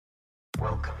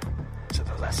Welcome to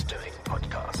the Less Doing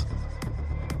podcast.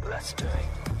 Less doing,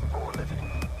 more living,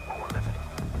 more living,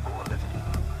 more living,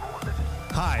 more living.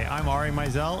 Hi, I'm Ari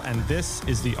Meisel, and this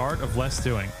is The Art of Less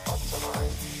Doing.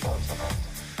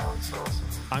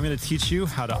 I'm going to teach you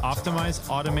how to optimize,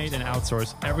 automate, and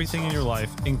outsource everything in your life,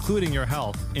 including your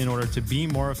health, in order to be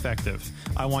more effective.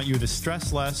 I want you to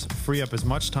stress less, free up as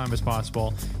much time as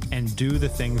possible, and do the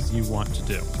things you want to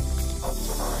do.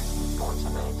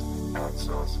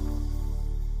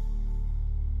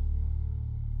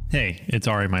 Hey, it's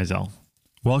Ari Meisel.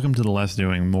 Welcome to the Less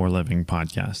Doing, More Living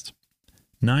podcast.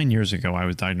 9 years ago, I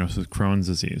was diagnosed with Crohn's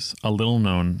disease, a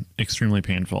little-known, extremely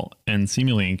painful, and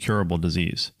seemingly incurable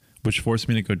disease, which forced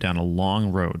me to go down a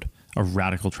long road of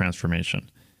radical transformation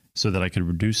so that I could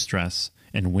reduce stress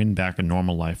and win back a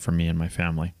normal life for me and my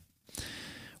family.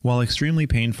 While extremely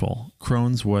painful,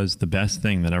 Crohn's was the best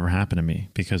thing that ever happened to me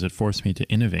because it forced me to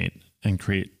innovate and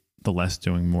create the Less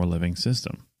Doing, More Living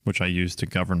system, which I used to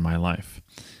govern my life.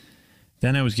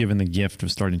 Then I was given the gift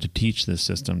of starting to teach this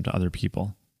system to other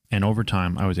people. And over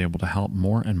time, I was able to help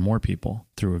more and more people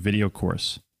through a video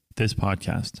course, this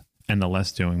podcast, and the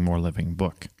Less Doing, More Living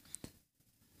book.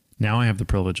 Now I have the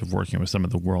privilege of working with some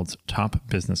of the world's top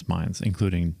business minds,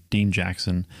 including Dean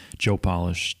Jackson, Joe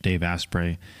Polish, Dave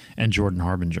Asprey, and Jordan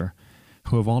Harbinger,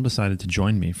 who have all decided to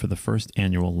join me for the first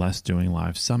annual Less Doing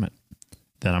Live Summit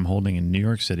that I'm holding in New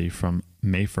York City from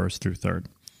May 1st through 3rd.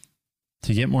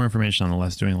 To get more information on the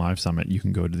Less Doing Live Summit, you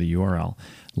can go to the URL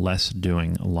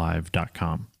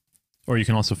lessdoinglive.com. Or you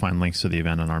can also find links to the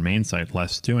event on our main site,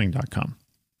 lessdoing.com.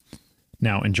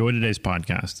 Now, enjoy today's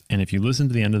podcast, and if you listen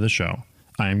to the end of the show,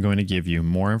 I am going to give you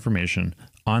more information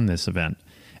on this event,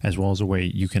 as well as a way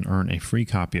you can earn a free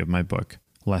copy of my book,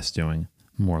 Less Doing,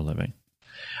 More Living.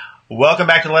 Welcome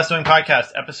back to the Less Doing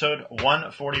podcast, episode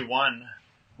 141,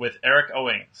 with Erik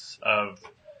Owings of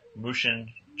Mushin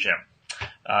Gym.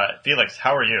 Felix,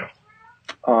 how are you?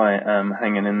 I am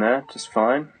hanging in there just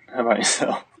fine. How about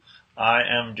yourself? I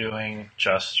am doing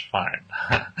just fine.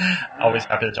 Always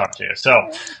happy to talk to you. So,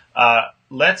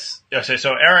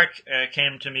 so Erik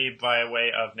came to me by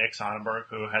way of Nick Sonnenberg,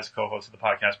 who has co-hosted the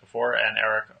podcast before, and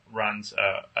Erik runs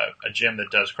a gym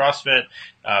that does CrossFit,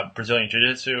 Brazilian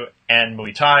Jiu-Jitsu, and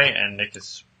Muay Thai, and Nick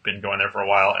has been going there for a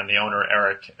while, and the owner,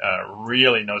 Erik,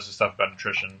 really knows his stuff about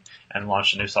nutrition and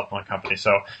launched a new supplement company.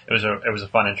 So it was a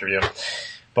fun interview.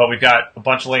 But we've got a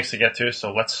bunch of links to get to,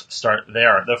 so let's start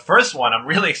there. The first one, I'm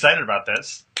really excited about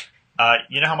this.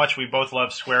 You know how much we both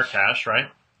love Square Cash, right?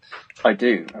 I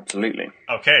do, absolutely.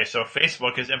 Okay, so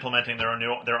Facebook is implementing their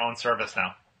own service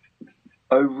now.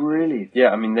 Oh, really? Yeah,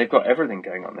 I mean, they've got everything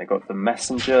going on. They've got the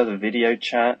Messenger, the video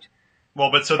chat. Well,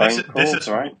 but so this is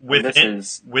right?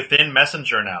 within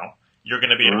Messenger now. You're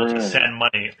going to be able to send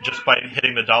money just by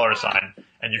hitting the $ sign,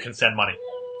 and you can send money.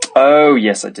 Oh,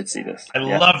 yes, I did see this. I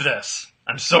love this.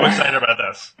 I'm so excited about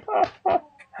this.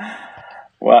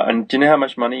 Wow, and do you know how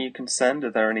much money you can send?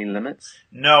 Are there any limits?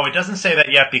 No, it doesn't say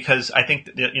that yet because I think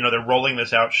they're rolling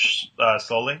this out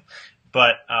slowly.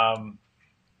 But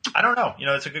I don't know.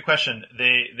 It's a good question.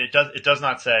 It does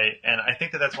not say, and I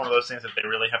think that's one of those things that they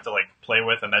really have to play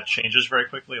with, and that changes very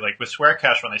quickly. Like with Square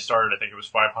Cash when they started, I think it was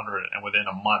 500, and within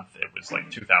a month it was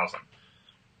 2,000.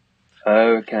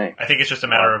 Okay. I think it's just a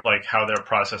matter of how their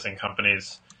processing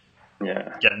companies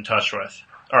get in touch with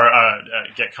or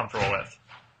get comfortable with.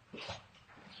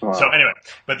 Wow. So anyway,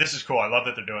 but this is cool. I love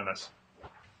that they're doing this.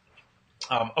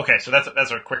 Okay, so that's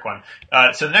a quick one.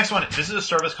 So the next one, this is a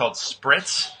service called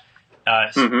Spritz,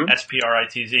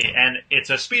 Spritz, and it's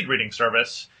a speed reading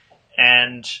service,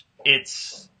 and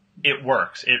it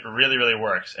works. It really, really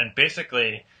works. And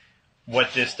basically,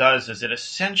 what this does is it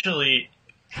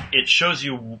shows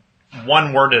you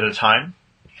one word at a time,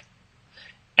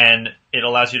 and it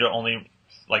allows you to only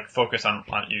focus on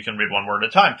you can read one word at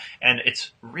a time, and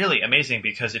it's really amazing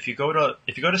because if you go to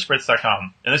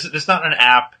spritz.com, and this is not an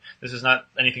app, this is not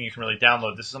anything you can really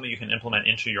download, this is something you can implement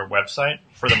into your website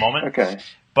for the moment. Okay.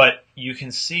 But you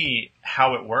can see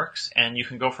how it works, and you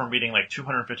can go from reading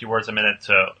 250 words a minute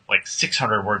to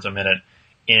 600 words a minute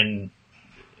in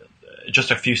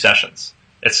just a few sessions.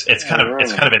 It's kind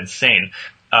of insane,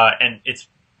 and it's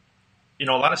a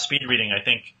lot of speed reading. I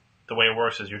think the way it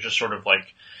works is you're just sort of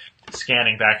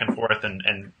scanning back and forth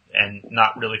and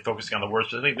not really focusing on the words.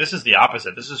 But I think this is the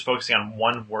opposite. This is focusing on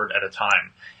one word at a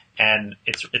time, and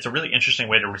it's a really interesting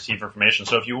way to receive information.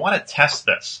 So if you want to test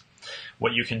this,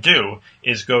 what you can do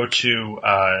is go to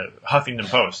Huffington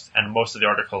Post, and most of the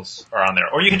articles are on there.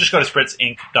 Or you can just go to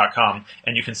spritzinc.com,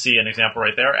 and you can see an example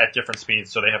right there at different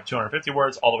speeds. So they have 250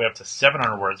 words all the way up to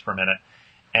 700 words per minute.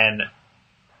 And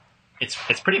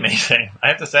it's pretty amazing, I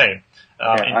have to say.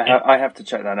 I have to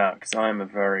check that out because I'm a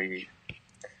very,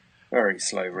 very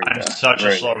slow reader. I'm such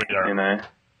a slow reader. You know,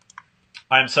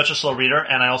 I'm such a slow reader,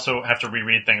 and I also have to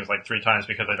reread things like 3 times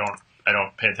because I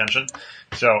don't pay attention.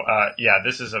 So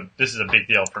this is a big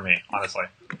deal for me, honestly.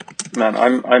 Man,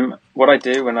 I'm what I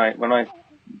do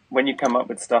when you come up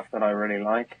with stuff that I really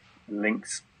like,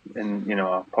 links in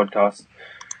our podcast,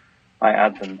 I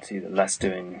add them to the Less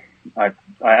Doing. I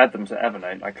add them to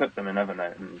Evernote. I clip them in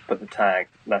Evernote and put the tag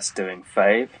Less Doing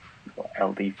Fave or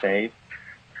LD Fave.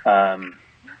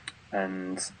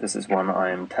 And this is one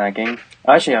I am tagging.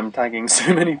 Actually, I'm tagging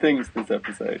so many things this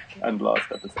episode and last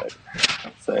episode.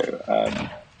 So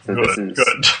this is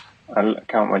good. I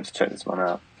can't wait to check this one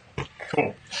out.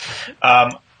 Cool.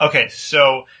 Okay,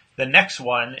 so the next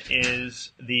one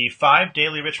is the 5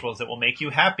 daily rituals that will make you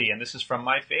happy, and this is from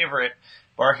my favorite,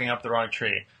 Barking Up the Wrong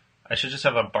Tree. I should just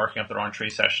have a Barking Up the Wrong Tree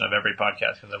session of every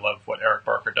podcast because I love what Erik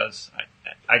Barker does.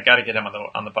 I got to get him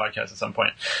on the podcast at some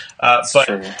point. It's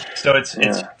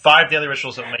 5 daily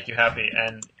rituals that will make you happy,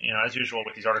 and as usual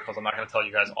with these articles, I'm not going to tell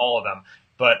you guys all of them,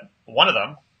 but one of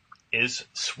them is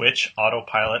switch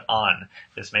autopilot on.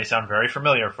 This may sound very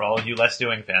familiar for all of you Less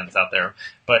Doing fans out there,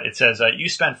 but it says you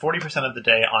spend 40% of the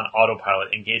day on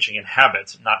autopilot, engaging in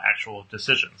habits, not actual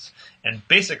decisions. And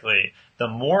basically, the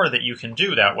more that you can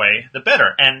do that way, the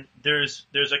better. And there's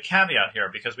a caveat here,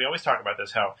 because we always talk about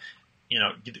this, how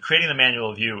creating the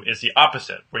manual view is the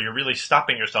opposite, where you're really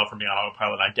stopping yourself from being on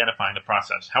autopilot and identifying the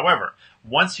process. However,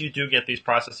 once you do get these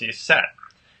processes set,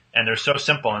 and they're so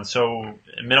simple and so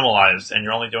minimalized, and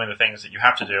you're only doing the things that you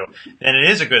have to do, then it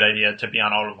is a good idea to be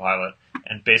on autopilot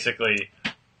and basically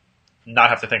not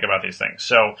have to think about these things.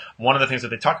 So one of the things that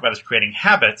they talk about is creating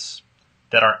habits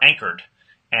that are anchored.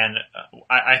 And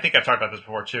I think I've talked about this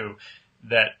before too,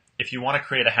 that if you want to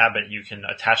create a habit, you can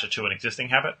attach it to an existing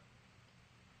habit.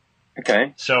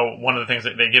 Okay. So one of the things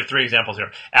that they give 3 examples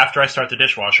here. After I start the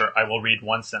dishwasher, I will read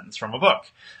 1 sentence from a book.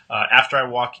 After I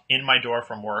walk in my door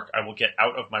from work, I will get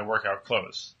out of my workout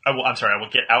clothes. I will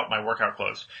get out my workout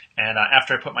clothes. And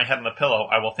after I put my head on the pillow,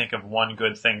 I will think of 1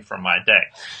 good thing from my day.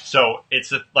 So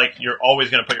it's like you're always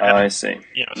going to put your head. I see.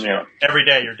 Every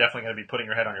day you're definitely going to be putting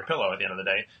your head on your pillow at the end of the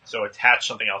day. So attach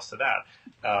something else to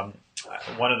that.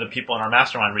 One of the people in our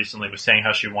mastermind recently was saying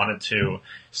how she wanted to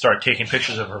start taking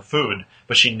pictures of her food,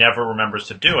 but she never remembers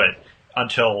to do it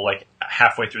until like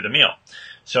halfway through the meal.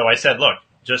 So I said, look,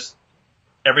 just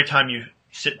every time you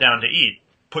sit down to eat,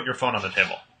 put your phone on the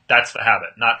table. That's the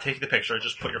habit. Not take the picture,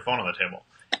 just put your phone on the table.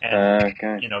 And,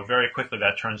 very quickly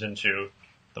that turns into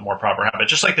the more proper habit.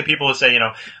 Just like the people who say,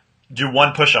 do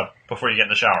 1 push-up before you get in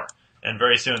the shower. And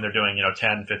very soon they're doing,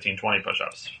 10, 15, 20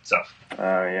 push-ups. So.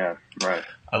 Yeah, right.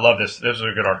 I love this. This is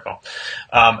a good article.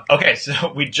 Okay,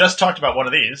 so we just talked about one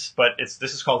of these, but this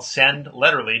is called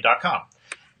sendletterly.com.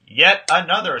 Yet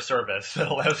another service that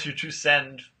allows you to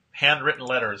send handwritten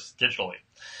letters digitally.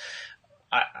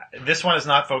 This one is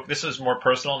not this is more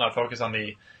personal, not focused on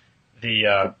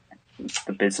the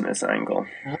business angle.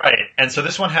 Right. And so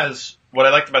this one has, what I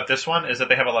liked about this one is that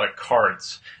they have a lot of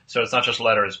cards. So it's not just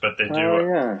letters, but they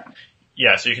do.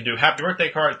 Yeah, so you can do happy birthday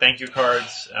card, thank you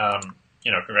cards,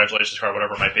 congratulations card,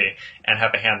 whatever it might be, and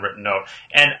have a handwritten note.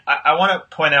 And I want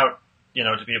to point out,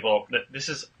 to people that this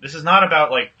is not about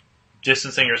like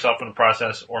distancing yourself from the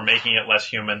process or making it less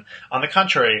human. On the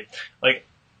contrary, like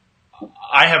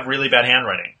I have really bad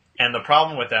handwriting, and the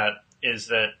problem with that is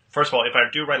that, first of all, if I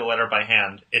do write a letter by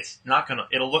hand, it's not gonna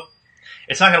look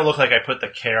like I put the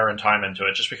care and time into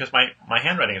it, just because my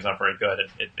handwriting is not very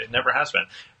good. It never has been.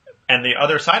 And the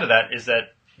other side of that is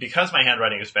that because my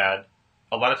handwriting is bad,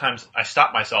 a lot of times I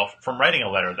stop myself from writing a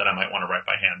letter that I might want to write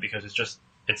by hand because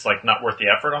it's like not worth the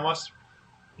effort almost.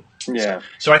 Yeah.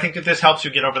 So I think that this helps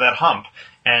you get over that hump.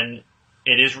 And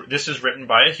this is written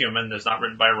by a human. It's not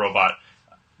written by a robot.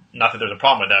 Not that there's a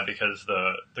problem with that, because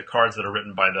the cards that are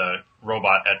written by the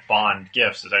robot at Bond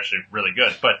Gifts is actually really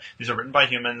good. But these are written by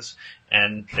humans,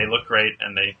 and they look great,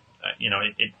 and they,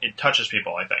 it touches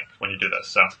people, I think, when you do this.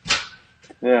 So.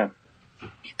 Yeah,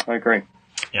 I agree.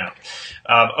 Yeah.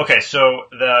 Okay, so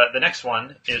the next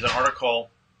one is an article.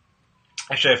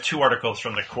 Actually, I have 2 articles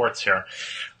from the courts here,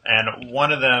 and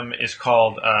one of them is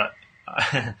called.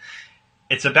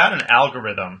 It's about an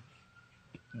algorithm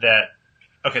that.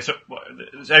 Okay, so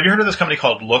have you heard of this company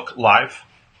called Look Live?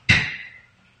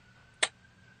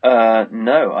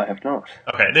 No, I have not.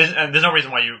 Okay, there's no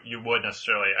reason why you would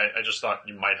necessarily. I just thought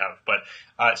you might have,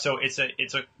 but so it's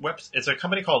a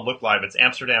company called Look Live. It's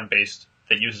Amsterdam based,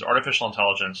 that uses artificial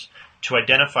intelligence to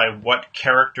identify what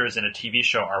characters in a TV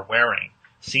show are wearing,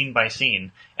 scene by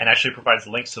scene, and actually provides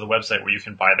links to the website where you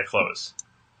can buy the clothes.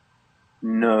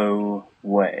 No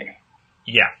way.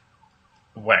 Yeah,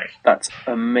 way. That's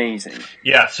amazing.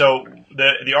 Yeah, so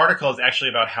the article is actually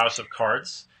about House of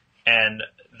Cards, and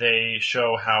they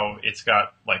show how it's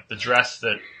got like the dress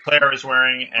that Claire is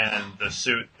wearing and the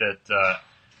suit that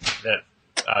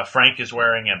Frank is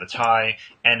wearing and the tie,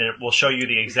 and it will show you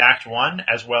the exact one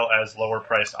as well as lower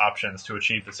priced options to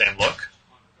achieve the same look.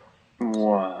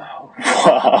 Wow.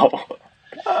 Wow.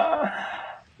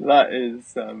 That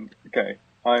is okay.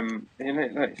 I'm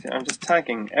just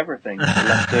tagging everything to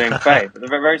Let's Doing Fabe. But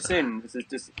very soon, this is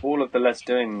just all of the Let's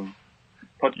Doing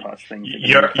podcast things.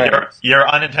 You're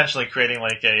unintentionally creating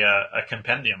like a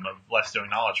compendium of Let's Doing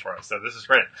knowledge for us. So this is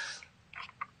great.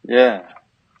 Yeah,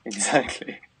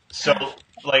 exactly. So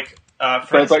like,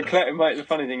 for instance, Claire, the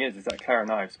funny thing is that Claire and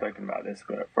I have spoken about this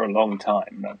for a long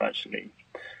time.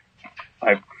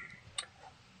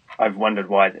 I've wondered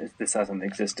why this hasn't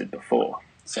existed before.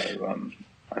 So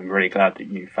I'm really glad that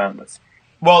you found this.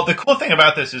 Well, the cool thing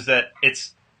about this is that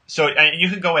it's so you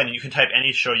can go in and you can type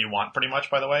any show you want, pretty much,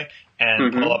 by the way,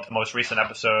 and pull up the most recent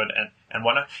episode and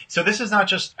whatnot. So this is not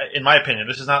just, in my opinion,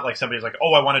 this is not like somebody's like,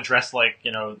 oh, I want to dress like,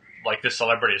 like this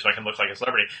celebrity so I can look like a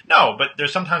celebrity. No, but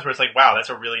there's sometimes where it's like, wow, that's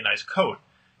a really nice coat,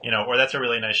 or that's a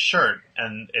really nice shirt,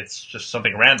 and it's just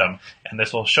something random, and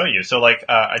this will show you. So like,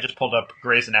 I just pulled up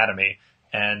Grey's Anatomy,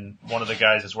 and one of the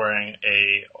guys is wearing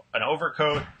an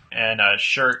overcoat and a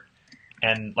shirt,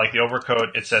 and like the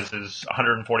overcoat it says is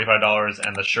 $145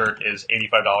 and the shirt is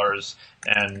 $85,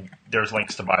 and there's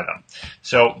links to buy them.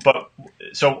 So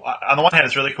on the one hand,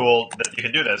 it's really cool that you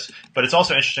can do this, but it's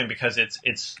also interesting because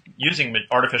it's using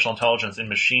artificial intelligence and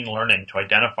machine learning to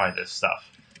identify this stuff.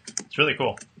 It's really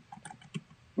cool.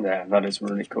 Yeah, that is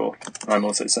really cool. I'm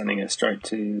also sending it straight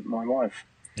to my wife.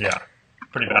 Yeah,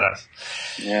 pretty badass.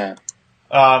 Yeah.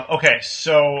 Okay,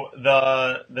 so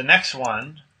the next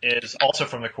one is also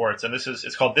from the courts, and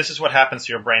it's called "This is what happens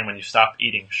to your brain when you stop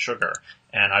eating sugar."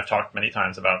 And I've talked many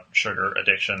times about sugar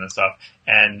addiction and stuff.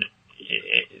 And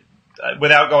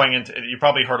without going into, you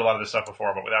probably heard a lot of this stuff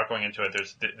before, but without going into it,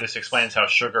 this explains how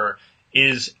sugar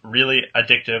is really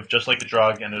addictive, just like the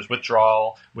drug. And there's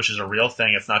withdrawal, which is a real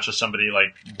thing. It's not just somebody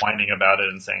like whining about it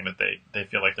and saying that they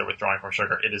feel like they're withdrawing from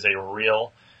sugar. It is a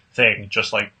real thing,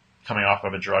 just like coming off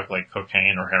of a drug like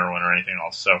cocaine or heroin or anything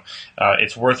else. So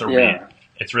it's worth a read.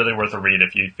 It's really worth a read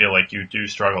if you feel like you do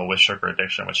struggle with sugar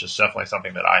addiction, which is definitely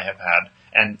something that I have had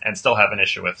and still have an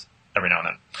issue with every now and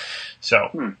then.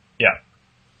 So, yeah.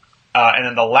 And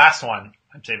then the last one,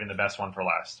 I'm saving the best one for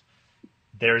last.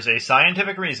 There's a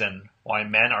scientific reason why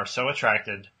men are so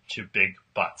attracted to big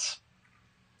butts.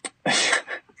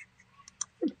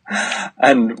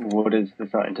 And what is the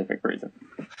scientific reason?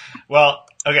 Well,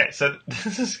 okay, so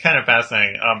this is kind of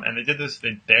fascinating. And they did this.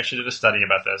 They actually did a study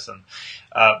about this, and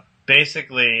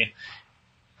basically,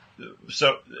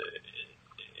 so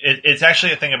it's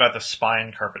actually a thing about the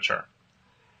spine curvature.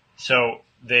 So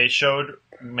they showed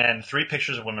men 3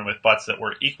 pictures of women with butts that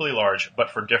were equally large,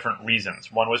 but for different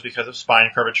reasons. One was because of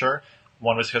spine curvature,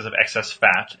 one was because of excess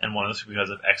fat, and one was because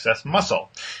of excess muscle.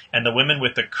 And the women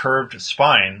with the curved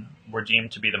spine were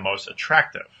deemed to be the most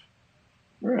attractive.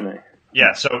 Really?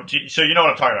 Yeah, so you know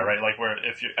what I'm talking about, right? Like where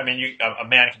a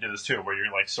man can do this too, where you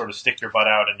like sort of stick your butt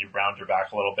out and you round your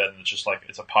back a little bit, and it's just like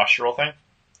it's a postural thing.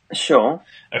 Sure.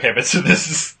 Okay, but so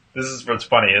this is what's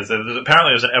funny is that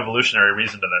apparently there's an evolutionary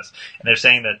reason to this, and they're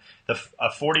saying that a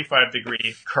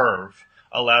 45-degree curve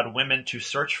allowed women to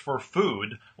search for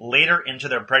food later into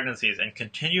their pregnancies and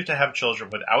continue to have children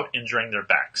without injuring their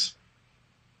backs.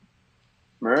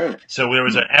 Really? So there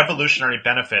was an evolutionary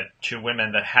benefit to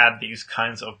women that had these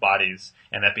kinds of bodies,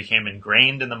 and that became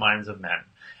ingrained in the minds of men.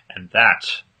 And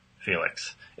that,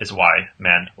 Felix, is why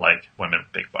men like women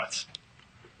with big butts.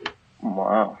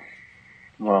 Wow.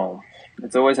 Well,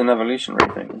 it's always an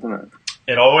evolutionary thing, isn't it?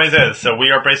 It always is. So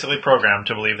we are basically programmed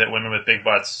to believe that women with big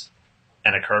butts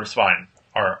and a curved spine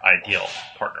are ideal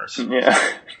partners. Yeah.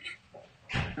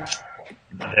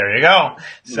 There you go.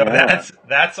 So yeah.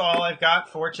 that's all I've got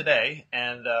for today.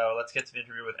 And let's get to the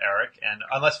interview with Erik. And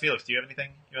unless, Felix, do you have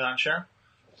anything you want to share?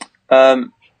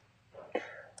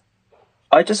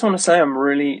 I just want to say I'm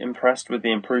really impressed with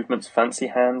the improvements Fancy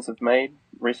Hands have made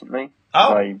recently.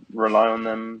 Oh. I rely on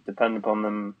them, depend upon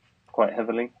them quite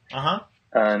heavily. Uh-huh.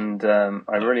 And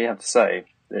I really have to say,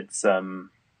 it's, I've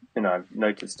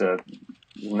noticed a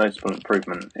noticeable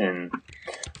improvement in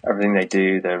everything they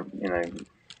do.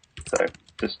 So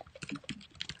just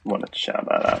wanted to shout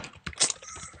about that.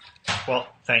 Well,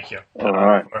 thank you All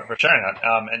right. for sharing that.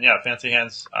 And yeah, Fancy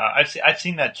Hands. I've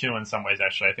seen that too in some ways.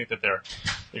 Actually, I think that they're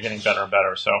getting better and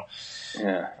better. So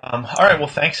yeah. All right. Well,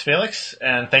 thanks, Felix,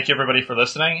 and thank you everybody for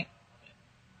listening.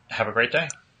 Have a great day.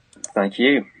 Thank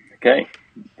you. Okay.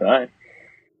 Bye.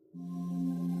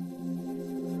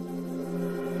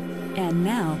 And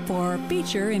now for our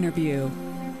feature interview.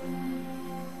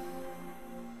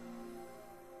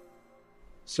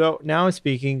 So now I'm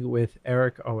speaking with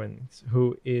Erik Owens,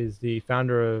 who is the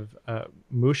founder of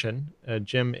Mushin, a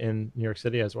gym in New York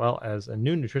City, as well as a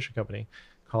new nutrition company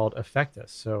called Effectus.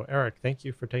 So Erik, thank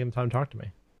you for taking the time to talk to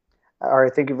me. All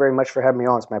right, thank you very much for having me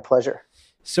on. It's my pleasure.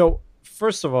 So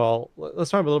first of all,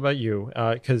 let's talk a little about you,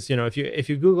 because if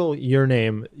you Google your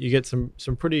name, you get some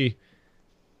pretty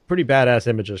badass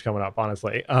images coming up,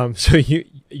 honestly. So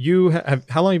you have,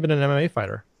 how long have you been an MMA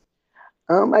fighter?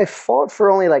 I fought for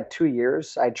only like 2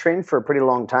 years. I trained for a pretty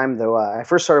long time, though. I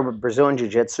first started with Brazilian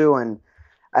Jiu-Jitsu, and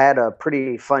I had a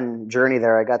pretty fun journey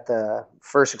there. I got the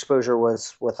first exposure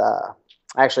was with,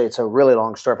 actually, it's a really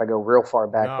long story if I go real far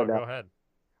back. No, go ahead.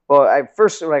 Well, I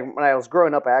first, like when I was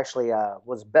growing up, I actually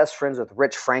was best friends with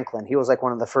Rich Franklin. He was like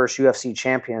one of the first UFC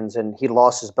champions, and he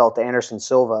lost his belt to Anderson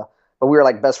Silva. But we were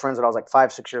like best friends when I was like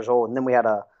 5, 6 years old. And then we had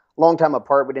a long time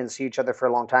apart. We didn't see each other for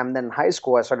a long time. And then in high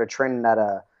school, I started training at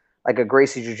a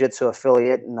Gracie Jiu-Jitsu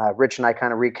affiliate. And Rich and I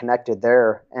kind of reconnected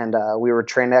there. And we were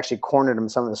training, actually cornered him in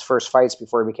some of his first fights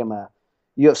before he became a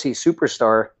UFC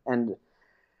superstar. And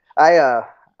I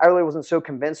really wasn't so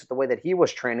convinced with the way that he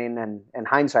was training. And in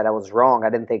hindsight, I was wrong. I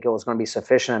didn't think it was going to be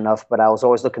sufficient enough. But I was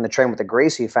always looking to train with the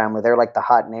Gracie family. They're like the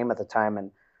hot name at the time.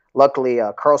 And luckily,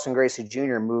 Carlson Gracie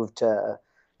Jr. moved to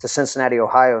Cincinnati,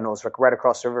 Ohio, and it was right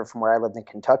across the river from where I lived in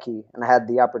Kentucky. And I had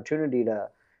the opportunity to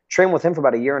train with him for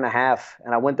about 1.5 years.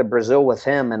 And I went to Brazil with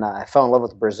him, and I fell in love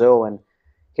with Brazil. And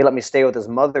he let me stay with his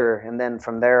mother. And then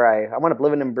from there, I wound up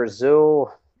living in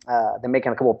Brazil, then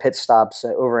making a couple of pit stops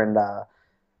over in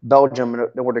Belgium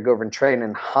in order to go over and train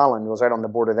in Holland. It was right on the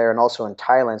border there, and also in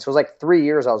Thailand. So it was like 3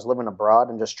 years I was living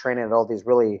abroad and just training at all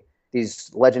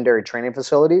these legendary training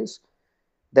facilities.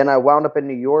 Then I wound up in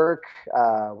New York,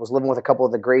 was living with a couple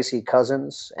of the Gracie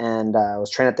cousins, and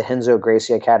was training at the Henzo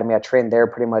Gracie Academy. I trained there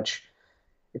pretty much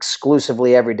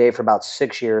exclusively every day for about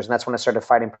 6 years, and that's when I started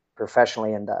fighting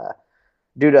professionally. And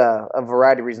due to a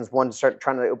variety of reasons, one, start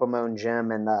trying to open my own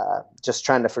gym and just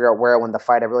trying to figure out where I wanted to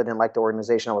fight. I really didn't like the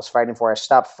organization I was fighting for. I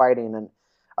stopped fighting, and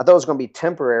I thought it was going to be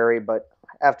temporary, but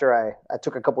after I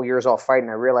took a couple years off fighting,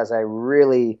 I realized I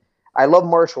love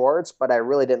martial arts, but I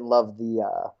really didn't love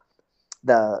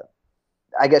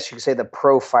I guess you could say the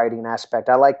pro fighting aspect.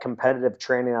 I like competitive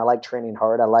training. I like training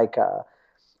hard. I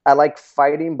like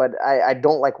fighting, but I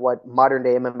don't like what modern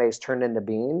day MMA has turned into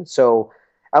being. So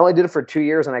I only did it for 2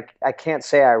 years, and I can't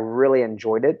say I really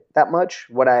enjoyed it that much.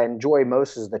 What I enjoy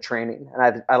most is the training,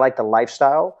 and I like the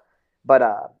lifestyle. But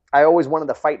I always wanted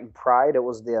to fight in Pride. It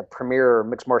was the premier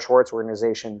mixed martial arts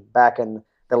organization back in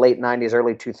the late 90s,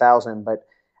 early 2000. But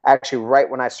actually, right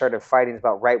when I started fighting is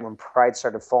about right when Pride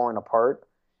started falling apart,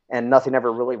 and nothing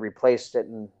ever really replaced it.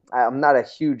 And I'm not a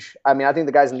huge, I mean, I think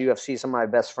the guys in the UFC, some of my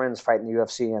best friends fight in the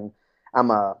UFC, and I'm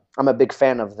a big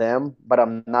fan of them, but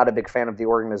I'm not a big fan of the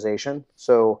organization.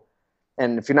 So,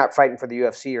 and if you're not fighting for the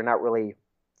UFC, you're not really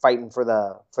fighting for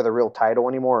the real title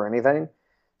anymore or anything.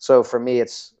 So for me,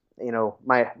 it's,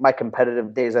 my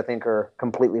competitive days, I think, are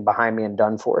completely behind me and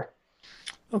done for.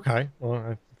 Okay.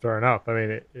 Well, fair enough. I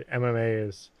mean, MMA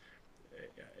is,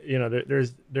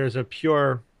 there's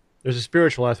a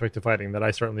spiritual aspect to fighting that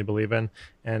I certainly believe in,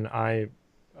 and I've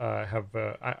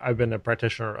been a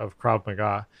practitioner of Krav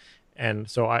Maga, and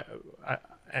so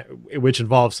which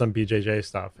involves some BJJ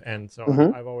stuff, and so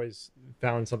I've always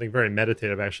found something very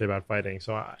meditative actually about fighting.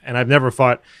 So and I've never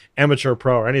fought amateur,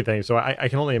 pro, or anything, so I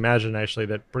can only imagine actually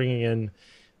that bringing in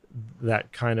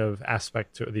that kind of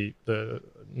aspect to the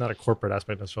not a corporate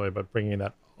aspect necessarily, but bringing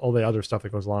that all the other stuff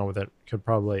that goes along with it could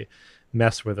probably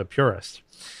mess with a purist.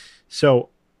 So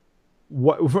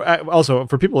also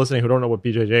for people listening who don't know what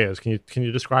BJJ is, can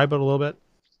you describe it a little bit?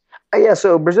 Yeah,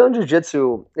 so Brazilian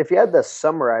Jiu-Jitsu, if you had to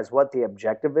summarize what the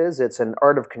objective is, it's an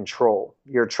art of control.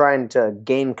 You're trying to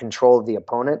gain control of the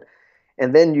opponent,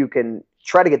 and then you can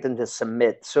try to get them to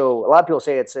submit. So a lot of people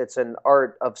say it's an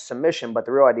art of submission, but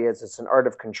the real idea is it's an art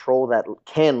of control that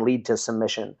can lead to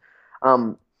submission.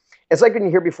 It's like when you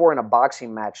hear before in a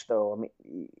boxing match, though. I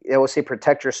mean, they will say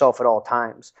protect yourself at all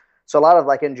times. So a lot of,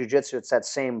 like in jiu-jitsu, it's that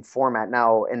same format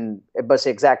now, but it's the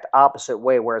exact opposite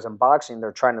way. Whereas in boxing,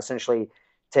 they're trying essentially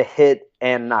to hit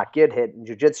and not get hit. In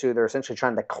jiu-jitsu, they're essentially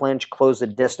trying to clinch, close the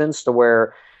distance to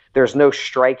where there's no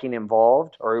striking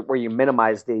involved, or where you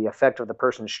minimize the effect of the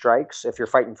person's strikes if you're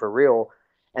fighting for real.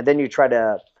 And then you try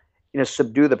to,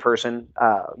 subdue the person,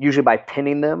 usually by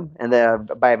pinning them, and then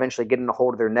by eventually getting a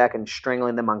hold of their neck and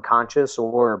strangling them unconscious,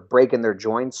 or breaking their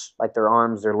joints, like their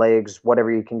arms, their legs, whatever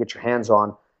you can get your hands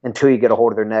on, until you get a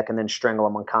hold of their neck and then strangle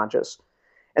them unconscious.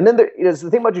 And then the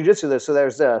thing about jiu-jitsu, so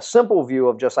there's a simple view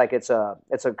of just like it's a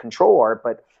control art,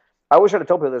 but I always try to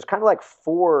tell people there's kind of like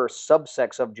 4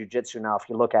 subsects of jiu-jitsu now if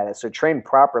you look at it. So trained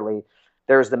properly,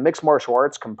 there's the mixed martial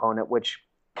arts component, which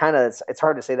kind of it's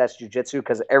hard to say that's jiu-jitsu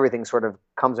because everything sort of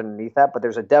comes underneath that. But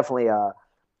there's definitely a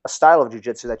style of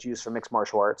jiu-jitsu that's used for mixed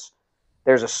martial arts.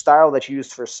 There's a style that's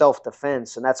used for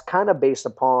self-defense, and that's kind of based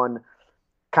upon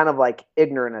kind of like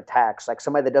ignorant attacks, like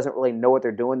somebody that doesn't really know what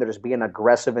they're doing. They're just being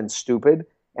aggressive and stupid,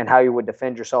 and how you would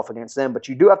defend yourself against them. But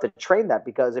you do have to train that,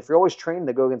 because if you're always trained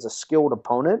to go against a skilled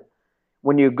opponent,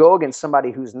 when you go against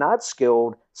somebody who's not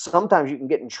skilled, sometimes you can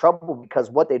get in trouble because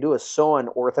what they do is so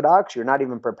unorthodox, you're not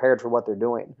even prepared for what they're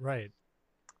doing. Right.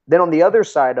 Then on the other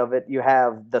side of it, you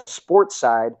have the sports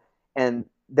side, and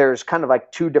there's kind of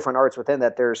like 2 different arts within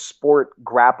that. There's sport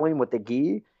grappling with the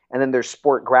gi, and then there's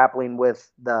sport grappling with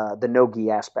the no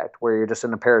gi aspect, where you're just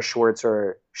in a pair of shorts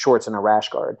or shorts and a rash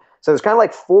guard. So there's kind of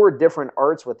like 4 different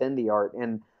arts within the art.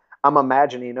 And I'm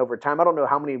imagining over time, I don't know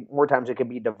how many more times it could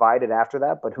be divided after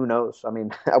that, but who knows? I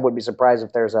mean, I wouldn't be surprised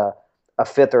if there's a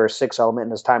 5th or a 6th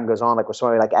element as time goes on, like where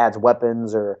somebody like adds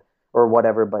weapons or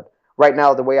whatever. But right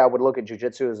now, the way I would look at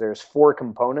jiu-jitsu is there's 4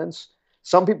 components.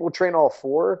 Some people train all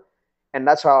 4, and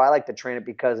that's how I like to train it,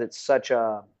 because it's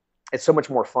so much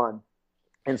more fun.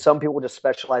 And some people just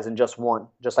specialize in just one,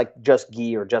 just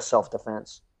gi or just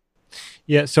self-defense.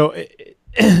 Yeah, so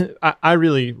I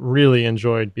really, really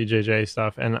enjoyed BJJ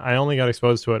stuff, and I only got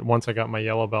exposed to it once I got my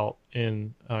yellow belt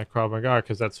in Krav Maga,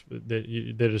 because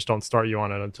they just don't start you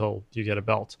on it until you get a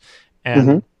belt.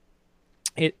 And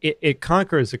it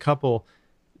conquers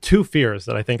 2 fears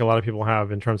that I think a lot of people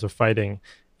have in terms of fighting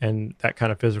and that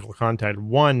kind of physical contact.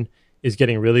 One is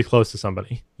getting really close to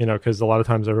somebody, because a lot of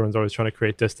times everyone's always trying to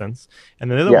create distance. And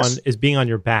the other one is being on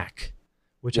your back,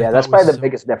 which that's probably the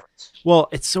biggest difference. Well,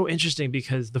 it's so interesting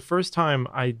because the first time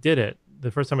I did the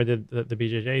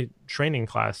BJJ training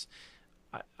class,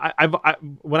 I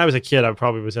when I was a kid, I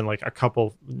probably was in like a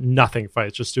couple nothing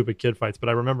fights, just stupid kid fights. But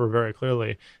I remember very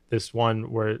clearly this one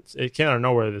where it came out of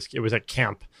nowhere. It was at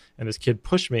camp, and this kid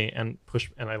pushed me, and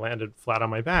I landed flat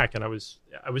on my back, and I was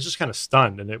just kind of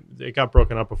stunned, and it got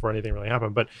broken up before anything really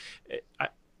happened. But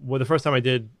the first time I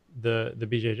did the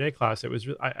BJJ class,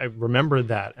 I remembered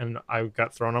that, and I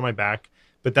got thrown on my back.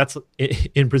 But that's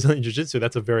in Brazilian Jiu-Jitsu,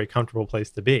 that's a very comfortable place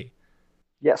to be.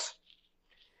 Yes.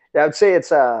 Yeah, I would say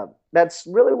that's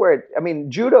really where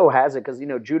judo has it, because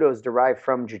judo is derived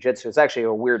from jiu-jitsu. It's actually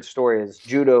a weird story, is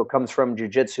judo comes from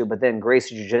jiu-jitsu, but then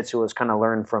Gracie jiu-jitsu was kind of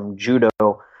learned from judo.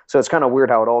 So it's kind of weird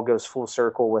how it all goes full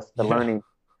circle with the learning.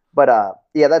 But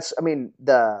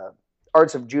the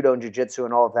arts of judo and jiu-jitsu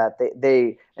and all of that,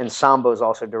 they and sambo is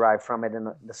also derived from it in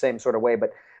the same sort of way,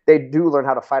 but they do learn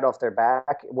how to fight off their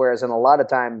back, whereas in a lot of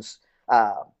times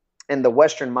in the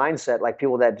Western mindset, like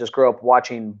people that just grow up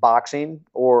watching boxing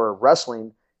or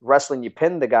wrestling, you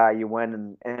pin the guy, you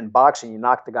win, and boxing, you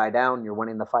knock the guy down, you're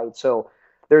winning the fight. So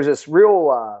there's this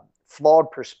real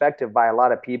flawed perspective by a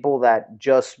lot of people that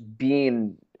just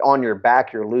being on your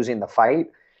back, you're losing the fight.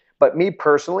 But me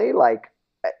personally,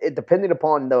 depending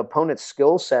upon the opponent's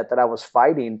skill set that I was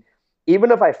fighting,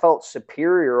 even if I felt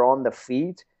superior on the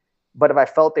feet, but if I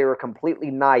felt they were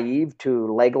completely naive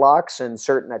to leg locks and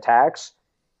certain attacks,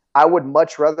 I would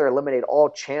much rather eliminate all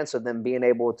chance of them being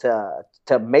able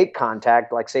to make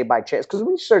contact, like say by chance. Because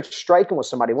when you start striking with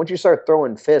somebody, once you start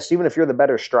throwing fists, even if you're the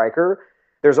better striker,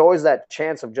 there's always that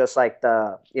chance of just like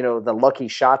the lucky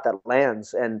shot that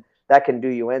lands, and that can do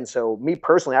you in. So me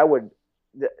personally, I would,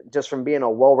 just from being a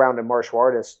well-rounded martial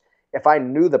artist, if I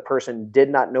knew the person did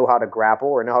not know how to grapple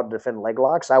or know how to defend leg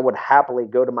locks, I would happily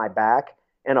go to my back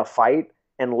in a fight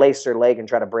and lace their leg and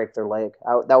try to break their leg.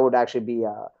 That would actually be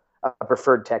a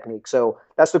preferred technique. So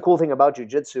that's the cool thing about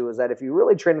jiu-jitsu, is that if you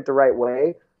really train it the right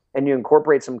way and you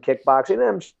incorporate some kickboxing, and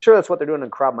I'm sure that's what they're doing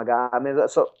in Krav Maga. I mean,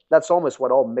 that's almost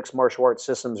what all mixed martial arts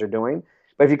systems are doing.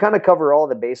 But if you kind of cover all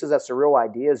the bases, that's the real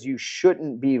idea, is you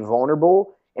shouldn't be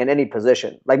vulnerable in any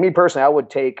position. Like me personally, I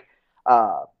would take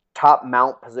top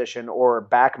mount position or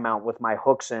back mount with my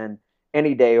hooks in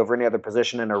any day over any other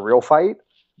position in a real fight.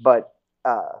 But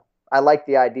I like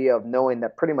the idea of knowing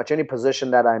that pretty much any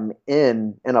position that I'm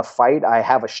in a fight, I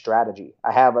have a strategy.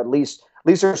 I have at least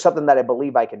there's something that I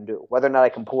believe I can do. Whether or not I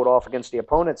can pull it off against the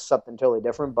opponent is something totally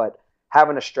different, but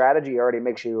having a strategy already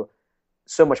makes you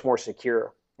so much more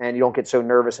secure, and you don't get so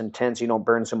nervous and tense. You don't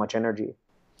burn so much energy.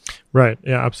 Right.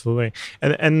 Yeah, absolutely.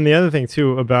 And the other thing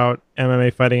too about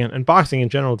MMA fighting and boxing in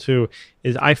general too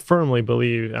is I firmly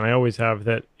believe, and I always have,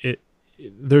 that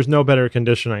there's no better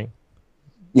conditioning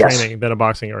training than a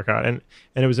boxing workout. And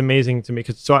it was amazing to me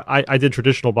because I did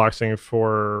traditional boxing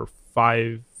for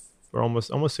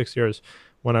almost 6 years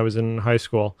when I was in high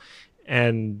school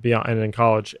and beyond, and in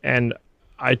college. And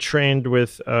I trained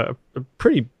with a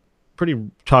pretty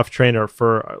pretty tough trainer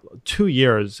for 2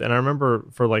 years. And I remember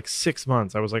for like 6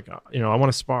 months, I was like, I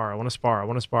want to spar.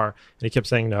 And he kept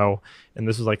saying no. And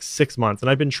this was like 6 months. And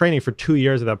I've been training for 2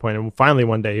 years at that point. And finally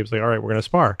one day he was like, all right, we're going to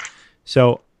spar.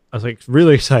 So I was like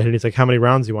really excited. He's like, how many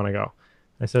rounds do you want to go?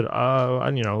 I said,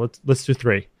 let's do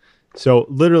 3. So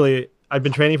literally I've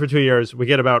been training for 2 years. We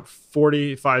get about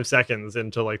 45 seconds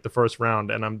into like the first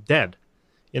round and I'm dead.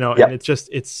 And it's just,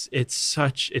 it's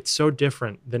so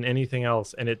different than anything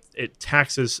else. And it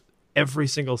taxes every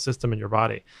single system in your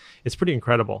body. It's pretty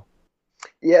incredible.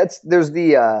 Yeah. There's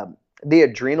the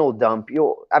adrenal dump.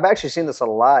 I've actually seen this a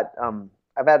lot.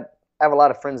 I have a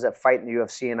lot of friends that fight in the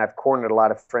UFC, and I've cornered a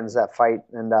lot of friends that fight.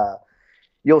 And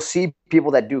you'll see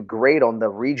people that do great on the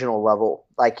regional level,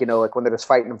 like when they're just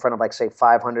fighting in front of like say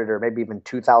 500 or maybe even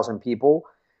 2,000 people.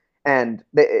 And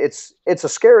it's a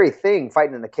scary thing.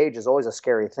 Fighting in the cage is always a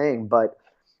scary thing, but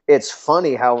it's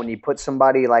funny how when you put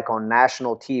somebody like on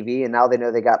national TV and now they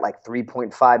know they got like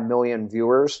 3.5 million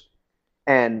viewers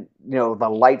and the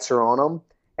lights are on them.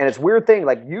 And it's a weird thing.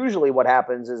 Like usually what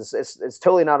happens is it's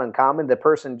totally not uncommon. The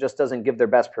person just doesn't give their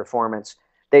best performance.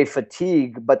 They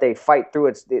fatigue, but they fight through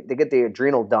it. They get the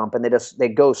adrenal dump and they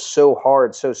go so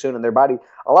hard so soon in their body.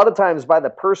 A lot of times by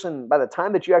the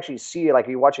time that you actually see, like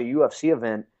you watch a UFC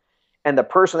event, and the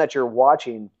person that you're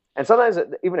watching, and sometimes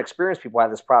even experienced people have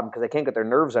this problem because they can't get their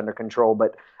nerves under control.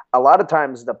 But a lot of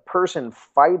times the person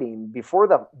fighting, before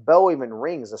the bell even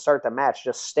rings to start the match,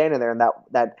 just standing there in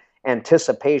that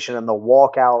anticipation and the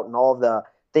walkout and all the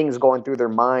things going through their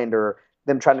mind or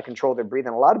them trying to control their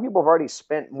breathing. A lot of people have already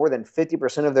spent more than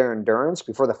 50% of their endurance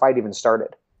before the fight even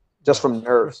started, just from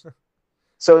nerves.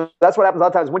 So that's what happens a lot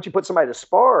of times. Once you put somebody to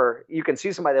spar, you can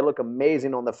see somebody, they look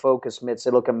amazing on the focus mitts. They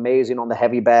look amazing on the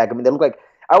heavy bag. I mean, they look like,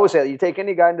 I always say, you take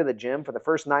any guy into the gym for the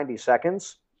first 90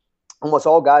 seconds, almost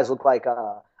all guys look like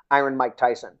Iron Mike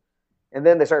Tyson. And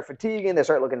then they start fatiguing, they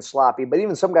start looking sloppy. But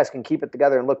even some guys can keep it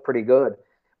together and look pretty good.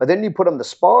 But then you put them to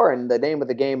spar, and the name of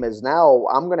the game is now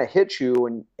I'm going to hit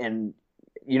you, and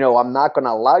I'm not going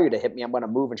to allow you to hit me. I'm going to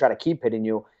move and try to keep hitting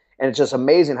you. And it's just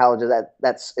amazing how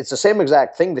it's the same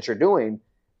exact thing that you're doing,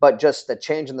 but just the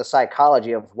change in the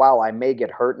psychology of, wow, I may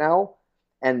get hurt now.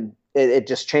 And it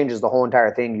just changes the whole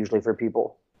entire thing usually for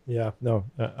people. Yeah, no,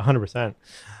 100%.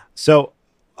 So,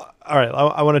 all right,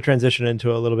 I want to transition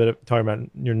into a little bit of talking about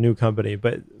your new company,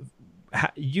 but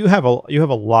you have a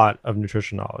lot of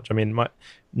nutrition knowledge. I mean,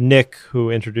 Nick,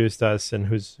 who introduced us and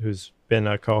who's been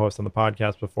a co-host on the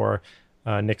podcast before,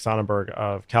 Nick Sonnenberg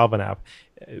of Calvin App,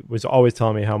 was always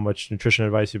telling me how much nutrition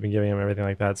advice you've been giving him and everything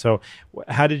like that. So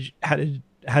how did you got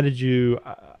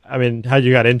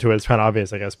into it? It's kind of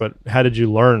obvious, I guess, but how did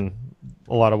you learn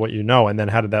a lot of what you know? And then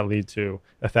how did that lead to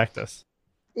Effectus?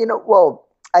 Well,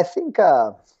 I think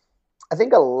a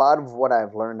lot of what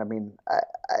I've learned, I mean,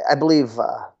 I believe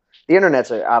the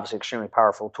internet's obviously extremely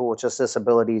powerful tool. It's just this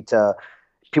ability to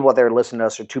people out there listening to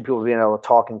us, or two people being able to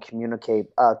talk and communicate.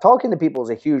 Talking to people is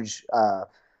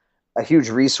a huge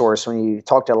resource when you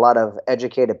talk to a lot of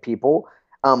educated people.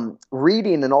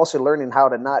 Reading and also learning how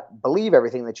to not believe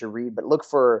everything that you read, but look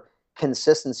for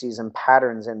consistencies and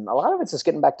patterns. And a lot of it's just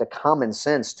getting back to common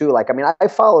sense too. Like, I mean, I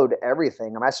followed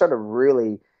everything. I mean, I started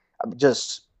really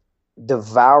just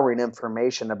devouring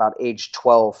information about age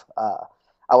 12.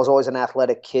 I was always an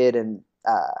athletic kid, and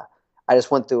I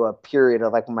just went through a period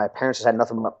of like when my parents just had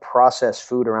nothing but processed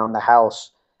food around the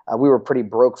house. We were pretty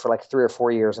broke for like 3 or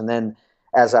 4 years. And then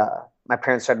as my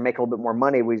parents started making a little bit more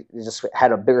money, we just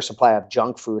had a bigger supply of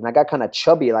junk food. And I got kind of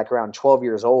chubby like around 12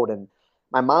 years old. And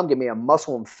my mom gave me a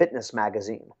muscle and fitness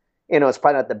magazine. It's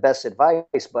probably not the best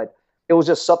advice, but it was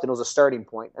just something. It was a starting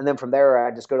point. And then from there,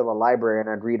 I'd just go to the library and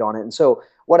I'd read on it. And so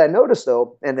what I noticed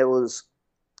though, and it was,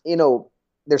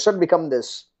 there started to become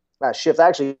this shift. I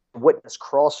actually witnessed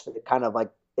CrossFit kind of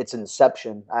like its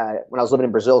inception. When I was living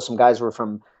in Brazil, some guys were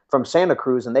from Santa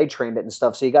Cruz and they trained it and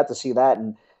stuff. So you got to see that.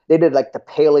 And they did like the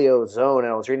paleo zone,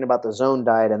 and I was reading about the zone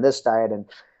diet and this diet. And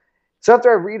so after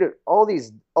I read all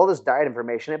this diet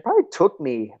information, it probably took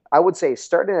me, I would say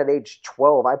starting at age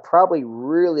 12, I probably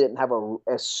really didn't have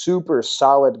a super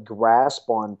solid grasp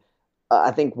on,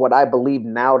 I think what I believe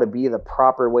now to be the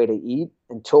proper way to eat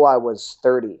until I was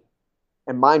 30.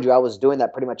 And mind you, I was doing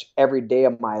that pretty much every day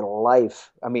of my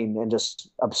life. I mean, and just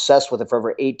obsessed with it for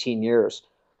over 18 years.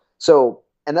 So,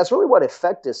 and that's really what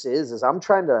Effectus is I'm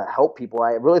trying to help people.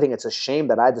 I really think it's a shame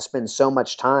that I had to spend so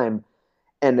much time.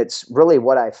 And it's really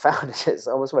what I found is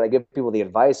almost when I give people the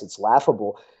advice, it's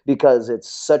laughable because it's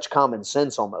such common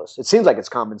sense almost. It seems like it's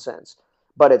common sense,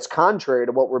 but it's contrary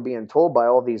to what we're being told by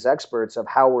all these experts of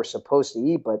how we're supposed to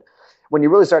eat. But when you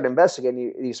really start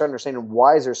investigating, you start understanding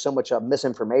why is there so much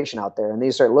misinformation out there. And then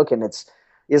you start looking, it's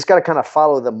you just got to kind of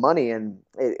follow the money, and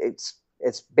it's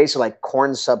basically like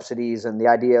corn subsidies and the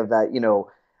idea of that,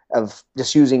 of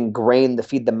just using grain to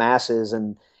feed the masses,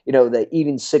 and the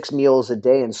eating 6 meals a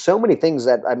day, and so many things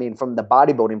that, I mean, from the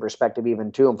bodybuilding perspective,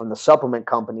 even too, and from the supplement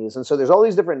companies. And so there's all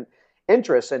these different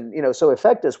interests. And, so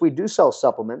Effectus, we do sell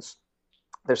supplements.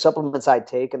 There's supplements I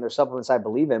take and there's supplements I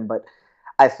believe in. But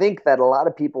I think that a lot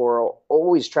of people are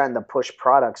always trying to push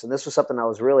products. And this was something I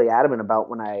was really adamant about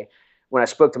when I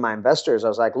spoke to my investors. I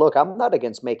was like, look, I'm not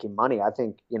against making money. I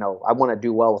think, I want to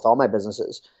do well with all my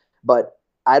businesses. But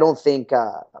I don't think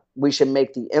we should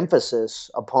make the emphasis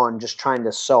upon just trying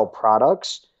to sell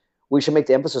products. We should make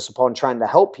the emphasis upon trying to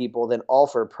help people, then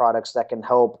offer products that can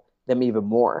help them even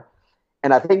more.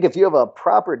 And I think if you have a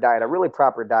proper diet, a really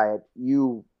proper diet,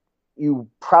 you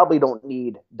probably don't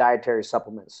need dietary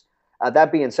supplements.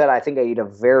 That being said, I think I eat a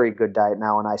very good diet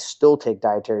now, and I still take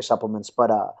dietary supplements.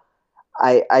 But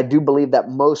I do believe that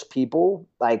most people,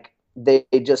 like, they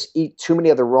just eat too many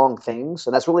of the wrong things,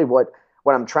 and that's really what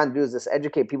I'm trying to do, is just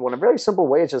educate people in a very simple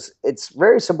way. It's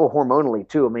very simple hormonally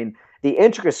too. I mean, the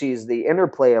intricacies, the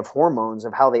interplay of hormones,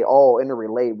 of how they all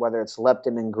interrelate, whether it's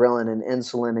leptin and ghrelin and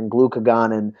insulin and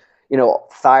glucagon and,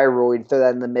 thyroid, throw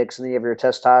that in the mix, and then you have your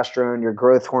testosterone, your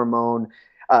growth hormone.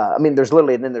 I mean, there's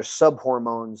literally, and then there's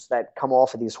sub-hormones that come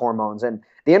off of these hormones. And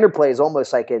the interplay is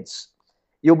almost like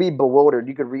you'll be bewildered.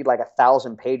 You could read like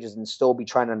 1,000 pages and still be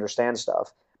trying to understand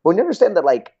stuff. But when you understand that,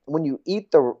 like, when you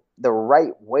eat the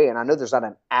right way, and I know there's not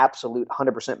an absolute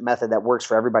 100% method that works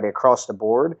for everybody across the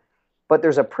board, but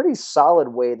there's a pretty solid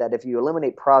way that if you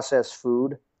eliminate processed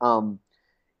food,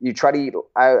 you try to eat,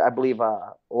 I believe,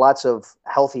 lots of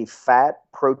healthy fat,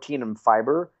 protein, and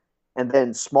fiber, and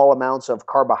then small amounts of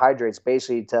carbohydrates,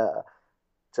 basically to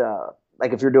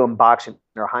like, if you're doing boxing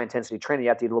or high intensity training, you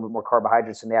have to eat a little bit more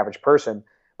carbohydrates than the average person.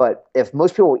 But if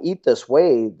most people eat this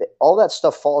way, all that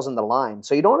stuff falls into line.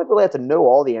 So you don't really have to know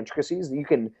all the intricacies. You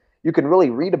can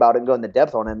really read about it and go into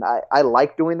depth on it. And I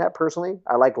like doing that personally.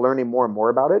 I like learning more and more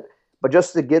about it. But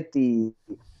just to get the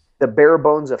bare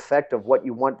bones effect of what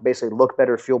you want to basically look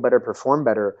better, feel better, perform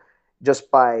better, just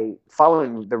by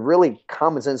following the really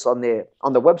common sense on the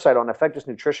website on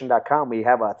effectusnutrition.com, we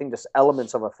have, I think, just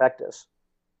elements of Effectus.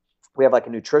 We have like a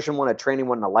nutrition one, a training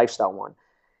one, and a lifestyle one.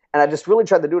 And I just really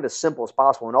tried to do it as simple as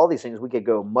possible. And all these things, we could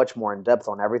go much more in depth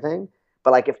on everything.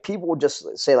 But like, if people would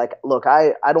just say, like, look,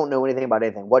 I don't know anything about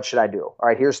anything. What should I do? All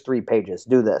right, here's 3 pages.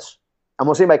 Do this.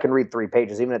 Almost anybody can read 3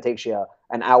 pages, even if it takes you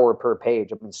an hour per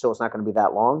page. I mean, still, it's not going to be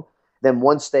that long. Then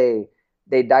once they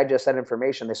digest that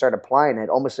information, they start applying it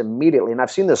almost immediately. And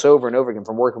I've seen this over and over again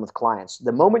from working with clients.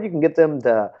 The moment you can get them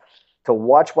to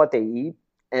watch what they eat,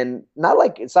 and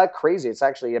it's not crazy. It's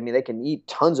actually, I mean, they can eat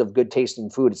tons of good tasting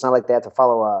food. It's not like they have to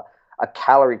follow a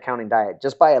calorie counting diet.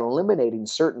 Just by eliminating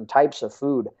certain types of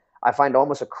food, I find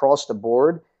almost across the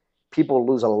board, people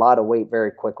lose a lot of weight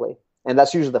very quickly. And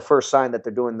that's usually the first sign that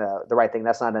they're doing the right thing.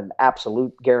 That's not an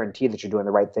absolute guarantee that you're doing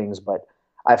the right things, but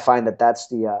I find that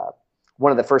that's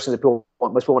one of the first things that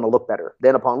most people want to look better.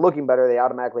 Then upon looking better, they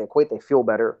automatically equate, they feel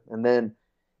better. And then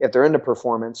if they're into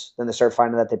performance, then they start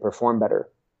finding that they perform better.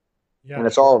 Yeah, and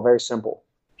it's all very simple.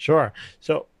 Sure.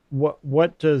 So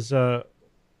what does so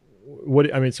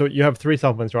you have 3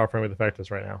 supplements you're offering with Effectus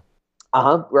right now?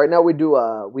 Right now we do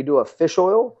a fish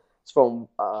oil. It's from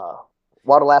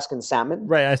wild Alaskan salmon.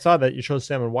 Right. I saw that you chose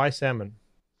salmon. Why salmon?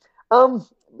 Be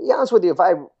honest with you, if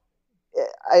I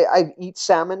eat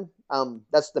salmon,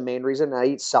 that's the main reason. I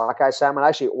eat sockeye salmon. I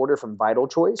actually order from Vital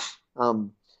Choice.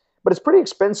 But it's pretty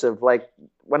expensive. Like,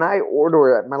 when I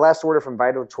order my last order from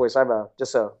Vital Choice, I have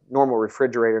just a normal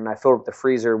refrigerator, and I filled up the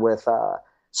freezer with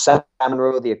salmon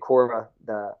roe, the akora,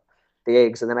 the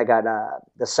eggs, and then I got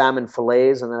the salmon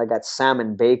fillets, and then I got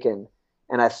salmon bacon,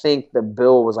 and I think the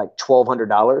bill was like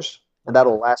 $1,200, and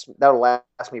that'll last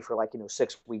me for like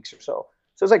 6 weeks or so.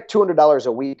 So it's like $200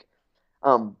 a week.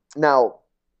 Now,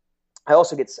 I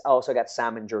also got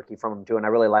salmon jerky from them too, and I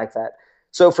really like that.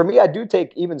 So for me, I do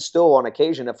take, even still on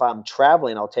occasion, if I'm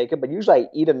traveling, I'll take it. But usually I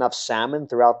eat enough salmon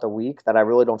throughout the week that I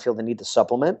really don't feel the need to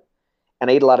supplement.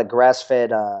 And I eat a lot of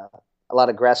grass-fed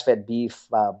beef,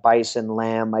 bison,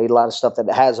 lamb. I eat a lot of stuff that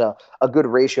has a good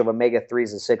ratio of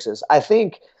omega-3s and 6s. I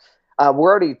think we're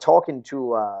already talking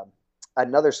to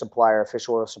another supplier, a fish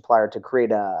oil supplier, to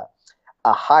create a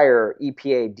higher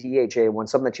EPA, DHA one,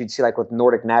 something that you'd see like with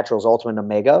Nordic Naturals Ultimate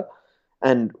Omega.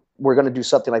 And we're going to do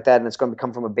something like that, and it's going to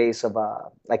come from a base of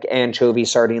like anchovy,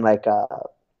 sardine, like a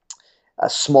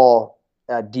small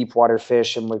deep water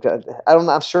fish. And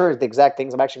I'm sure the exact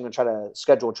things. I'm actually going to try to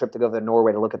schedule a trip to go to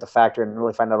Norway to look at the factory and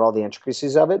really find out all the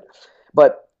intricacies of it.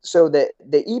 But so the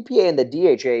EPA and the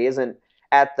DHA isn't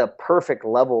at the perfect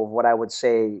level of what I would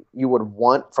say you would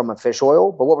want from a fish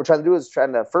oil. But what we're trying to do is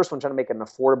trying to make an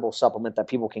affordable supplement that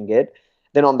people can get.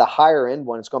 Then on the higher end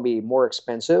one, it's going to be more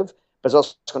expensive, but it's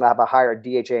also going to have a higher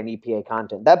DHA and EPA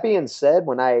content. That being said,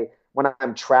 when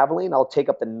I'm traveling, I'll take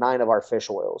up to 9 of our fish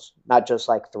oils, not just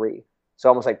like 3. So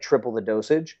almost like triple the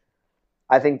dosage.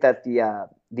 I think that the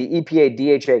EPA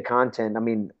DHA content, I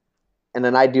mean, in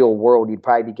an ideal world, you'd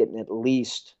probably be getting at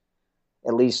least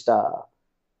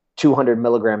 200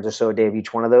 milligrams or so a day of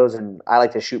each one of those. And I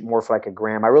like to shoot more for like a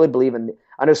gram. I really believe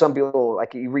I know some people,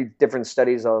 like you read different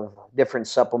studies of different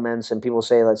supplements and people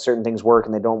say that certain things work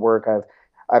and they don't work.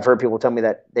 I've heard people tell me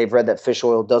that they've read that fish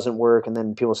oil doesn't work, and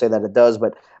then people say that it does.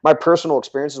 But my personal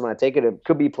experiences when I take it, it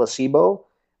could be placebo,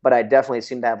 but I definitely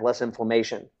seem to have less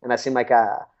inflammation. And I seem like,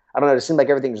 I don't know, it seems like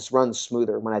everything just runs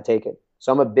smoother when I take it.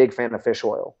 So I'm a big fan of fish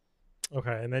oil.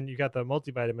 Okay, and then you got the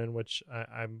multivitamin, which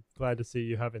I'm glad to see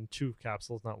you have in 2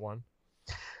 capsules, not 1.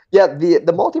 Yeah, the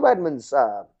multivitamins,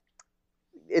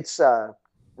 it's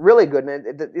really good.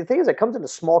 And the thing is, it comes in a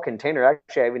small container.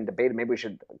 Actually, I even debated maybe we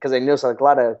should, because I noticed like a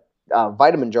lot of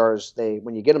vitamin jars,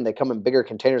 when you get them, they come in bigger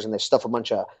containers and they stuff a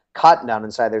bunch of cotton down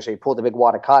inside there. So you pull the big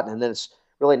wad of cotton and then it's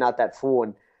really not that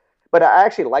full. But I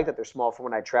actually like that they're small for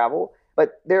when I travel.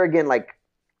 But there again, like,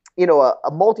 you know,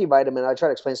 a multivitamin, I try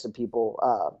to explain this to people.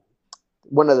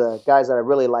 One of the guys that I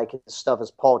really like his stuff is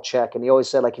Paul Check. And he always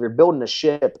said, like, if you're building a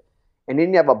ship and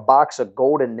then you have a box of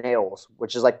golden nails,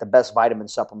 which is like the best vitamin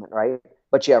supplement, right?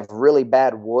 But you have really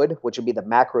bad wood, which would be the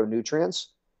macronutrients,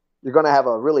 you're going to have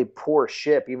a really poor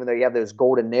ship, even though you have those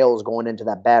golden nails going into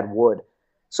that bad wood.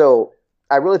 So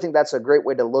I really think that's a great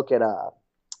way to look at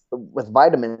with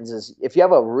vitamins is if you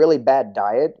have a really bad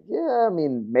diet, yeah, I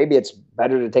mean, maybe it's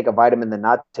better to take a vitamin than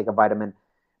not take a vitamin.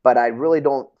 But I really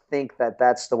don't think that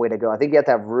that's the way to go. I think you have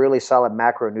to have really solid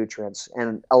macronutrients.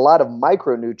 And a lot of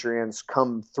micronutrients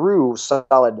come through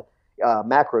solid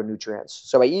macronutrients.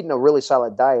 So by eating a really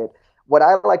solid diet, what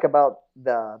I like about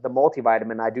the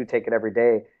multivitamin, I do take it every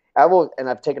day.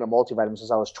 I've taken a multivitamin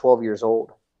since I was 12 years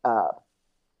old.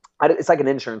 It's like an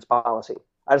insurance policy.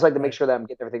 I just like to make sure that I'm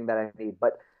getting everything that I need.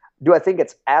 But do I think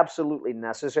it's absolutely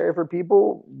necessary for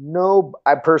people? No,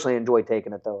 I personally enjoy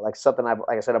taking it though. Like something like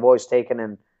I said, I've always taken,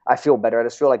 and I feel better. I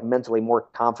just feel like mentally more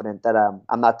confident that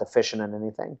I'm not deficient in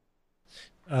anything.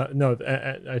 No,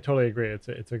 I totally agree.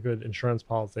 It's a good insurance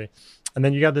policy. And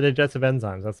then you got the digestive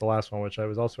enzymes. That's the last one, which I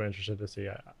was also interested to see.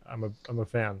 I'm a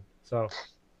fan. So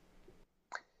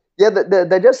yeah, the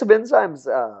digestive enzymes.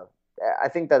 I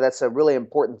think that's a really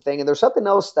important thing. And there's something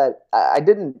else that I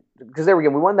didn't, because there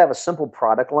again, we wanted to have a simple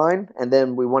product line, and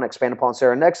then we want to expand upon. So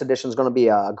our next edition is going to be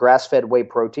a grass-fed whey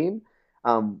protein.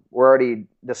 We're already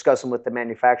discussing with the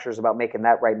manufacturers about making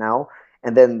that right now.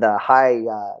 And then the high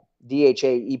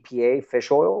DHA EPA fish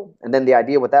oil. And then the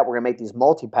idea with that, we're going to make these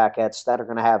multi-packets that are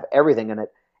going to have everything in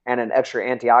it and an extra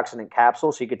antioxidant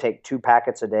capsule. So you could take 2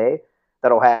 packets a day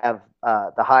that'll have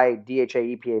the high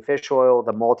DHA EPA fish oil,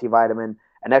 the multivitamin,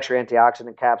 an extra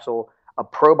antioxidant capsule, a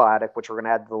probiotic, which we're going to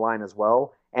add to the line as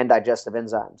well, and digestive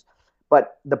enzymes.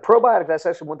 But the probiotic, that's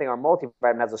actually one thing. Our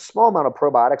multivitamin has a small amount of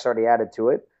probiotics already added to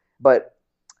it. But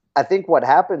I think what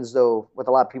happens, though, with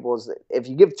a lot of people is that if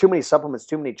you give too many supplements,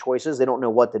 too many choices, they don't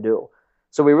know what to do.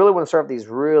 So we really want to start with these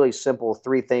really simple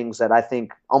 3 things that I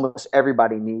think almost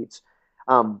everybody needs.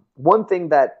 One thing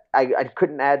that I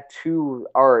couldn't add to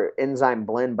our enzyme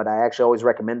blend, but I actually always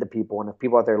recommend to people, and if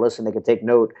people out there listen, they can take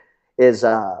note, is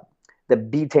the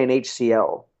betaine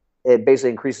HCl. It basically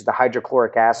increases the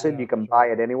hydrochloric acid. You can buy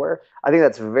it anywhere. I think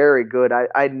that's very good.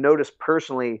 I noticed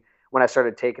personally when I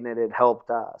started taking it, it helped,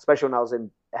 especially when I was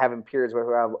having periods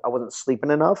where I wasn't sleeping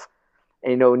enough.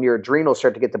 And, you know, when your adrenals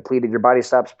start to get depleted, your body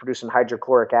stops producing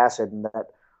hydrochloric acid and that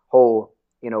whole,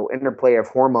 you know, interplay of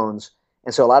hormones.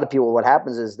 And so a lot of people, what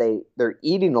happens is they're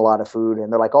eating a lot of food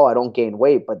and they're like, oh, I don't gain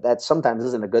weight. But that sometimes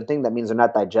isn't a good thing. That means they're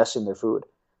not digesting their food.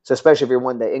 So especially if you're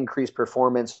wanting to increase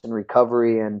performance and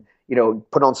recovery and, you know,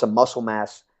 put on some muscle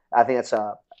mass, I think it's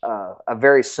a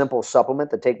very simple supplement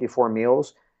to take before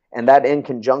meals. And that in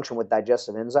conjunction with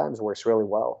digestive enzymes works really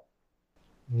well.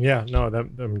 Yeah, no,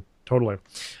 totally.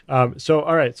 So,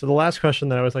 all right. So the last question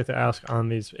that I always like to ask on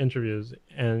these interviews,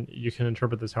 and you can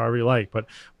interpret this however you like, but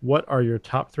what are your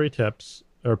top 3 tips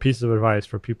or pieces of advice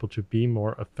for people to be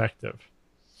more effective?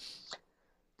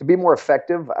 To be more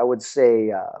effective, I would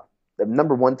say the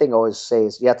number one thing I always say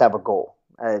is you have to have a goal.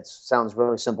 It sounds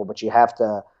really simple, but you have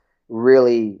to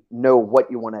really know what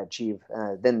you want to achieve.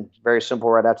 Then very simple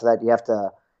right after that, you have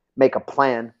to make a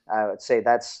plan. I would say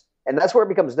that's where it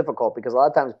becomes difficult because a lot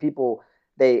of times people,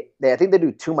 I think they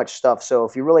do too much stuff. So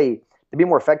if you really, to be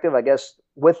more effective, I guess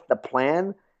with the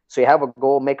plan, So you have a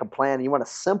goal, make a plan, and you want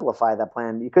to simplify that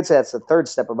plan. You could say that's the third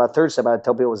step. About third step, I would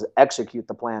tell people is execute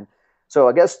the plan. So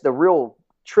I guess the real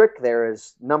trick there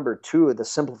is number 2, the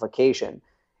simplification.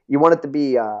 You want it to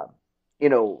be,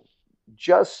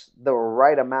 just the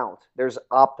right amount. There's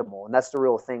optimal, and that's the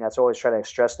real thing. That's always try to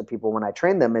stress to people when I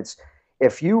train them. It's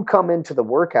if you come into the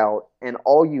workout and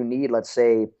all you need, let's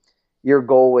say your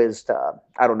goal is to,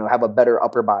 I don't know, have a better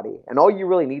upper body, and all you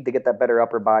really need to get that better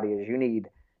upper body is you need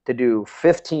to do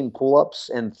 15 pull-ups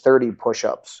and 30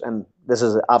 push-ups. And this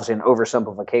is obviously an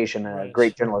oversimplification and a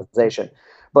great generalization.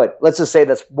 But let's just say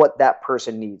that's what that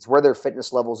person needs, where their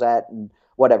fitness level's at and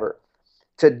whatever.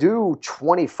 To do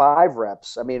 25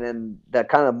 reps, I mean, and that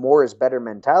kind of more is better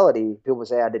mentality, people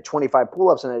say I did 25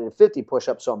 pull-ups and I did 50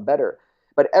 push-ups, so I'm better.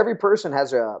 But every person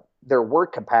has their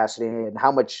work capacity and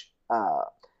how much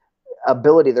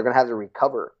ability they're going to have to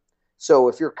recover. So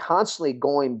if you're constantly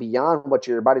going beyond what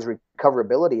your body's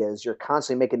recoverability is, you're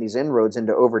constantly making these inroads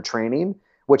into overtraining,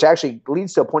 which actually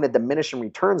leads to a point of diminishing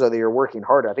returns, whether you're working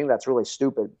harder. I think that's really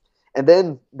stupid. And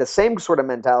then the same sort of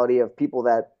mentality of people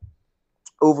that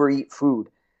overeat food.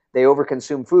 They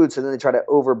overconsume food, so then they try to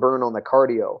overburn on the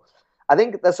cardio. I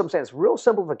think that's what I'm saying. It's real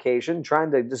simplification, trying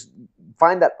to just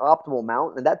find that optimal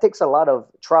amount. And that takes a lot of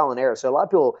trial and error. So a lot of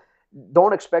people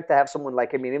don't expect to have someone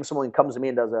like, I mean, if someone comes to me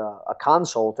and does a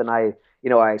consult and I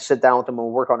sit down with them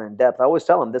and work on it in depth, I always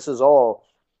tell them it's all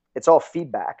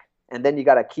feedback. And then you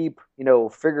got to keep,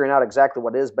 figuring out exactly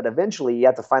what it is. But eventually you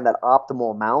have to find that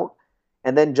optimal amount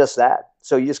and then just that.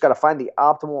 So you just got to find the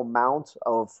optimal amount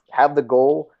of have the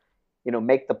goal,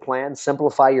 make the plan,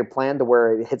 simplify your plan to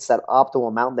where it hits that optimal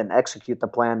amount, then execute the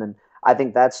plan. And I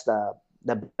think that's the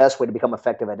best way to become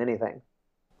effective at anything.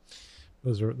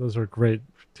 Those are great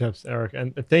tips, Erik,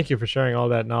 and thank you for sharing all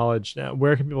that knowledge. Now,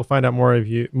 where can people find out more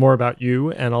about you,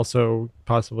 and also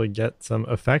possibly get some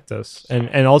effectives?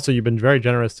 And also, you've been very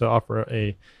generous to offer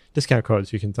a discount code,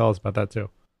 so you can tell us about that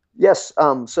too. Yes.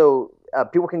 So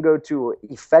people can go to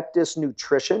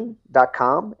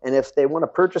effectusnutrition.com, and if they want to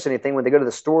purchase anything, when they go to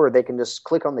the store, they can just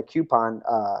click on the coupon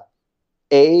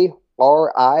ARI,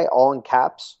 all in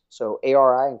caps. So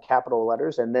ARI in capital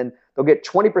letters, and then they'll get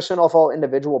 20% off all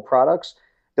individual products.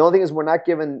 The only thing is we're not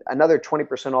giving another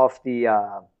 20% off the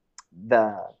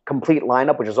complete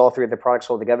lineup, which is all 3 of the products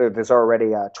sold together. There's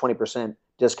already a 20%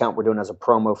 discount we're doing as a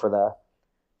promo for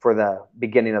the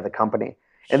beginning of the company.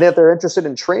 And then if they're interested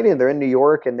in training, they're in New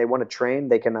York and they want to train,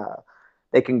 they can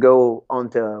go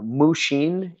onto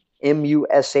Mushin,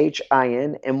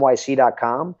 MUSHIN,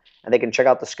 NYC.com, and they can check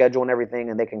out the schedule and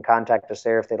everything, and they can contact us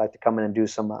there if they'd like to come in and do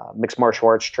some mixed martial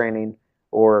arts training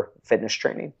or fitness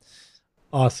training.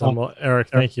 Awesome. Well, Erik,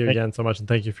 thank you again so much, and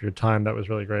thank you for your time. That was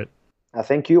really great.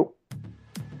 Thank you.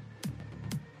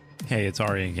 Hey, it's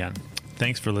Ari again.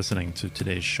 Thanks for listening to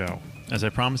today's show. As I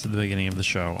promised at the beginning of the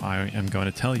show, I am going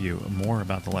to tell you more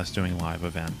about the Less Doing Live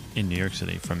event in New York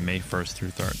City from May 1st through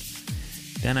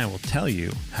 3rd. Then I will tell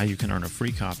you how you can earn a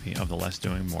free copy of the Less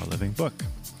Doing, More Living book.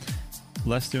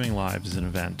 Less Doing Live is an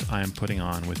event I am putting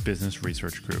on with Business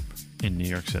Research Group in New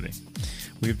York City.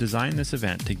 We have designed this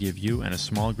event to give you and a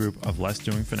small group of Less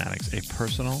Doing fanatics a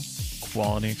personal,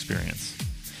 quality experience.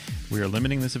 We are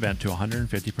limiting this event to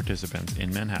 150 participants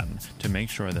in Manhattan to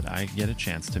make sure that I get a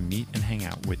chance to meet and hang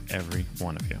out with every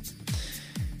one of you.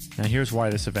 Now here's why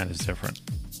this event is different.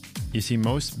 You see,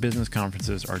 most business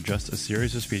conferences are just a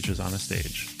series of speeches on a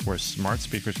stage where smart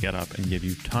speakers get up and give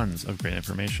you tons of great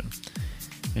information.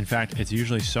 In fact, it's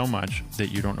usually so much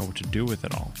that you don't know what to do with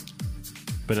it all.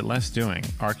 But at Less Doing,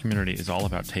 our community is all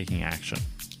about taking action.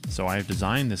 So I have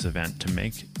designed this event to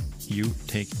make you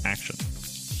take action.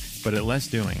 But at Less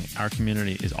Doing, our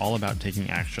community is all about taking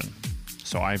action.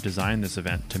 So I've designed this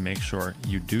event to make sure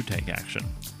you do take action,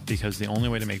 because the only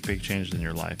way to make big changes in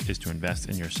your life is to invest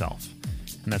in yourself.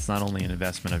 And that's not only an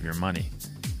investment of your money,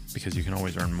 because you can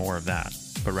always earn more of that,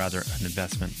 but rather an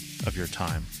investment of your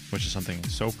time, which is something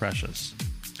so precious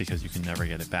because you can never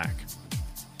get it back.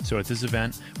 So at this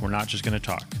event, we're not just going to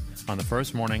talk. On the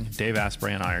first morning, Dave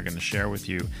Asprey and I are going to share with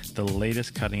you the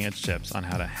latest cutting-edge tips on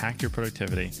how to hack your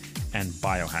productivity and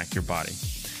biohack your body.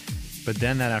 But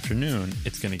then that afternoon,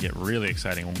 it's going to get really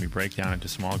exciting when we break down into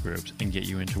small groups and get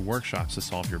you into workshops to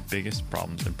solve your biggest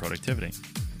problems in productivity.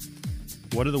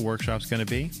 What are the workshops going to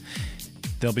be?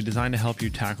 They'll be designed to help you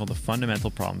tackle the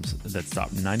fundamental problems that stop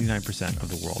 99% of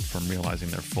the world from realizing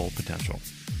their full potential.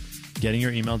 Getting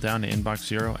your email down to inbox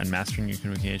zero and mastering your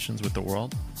communications with the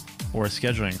world? Or a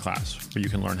scheduling class where you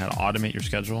can learn how to automate your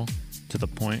schedule to the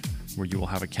point where you will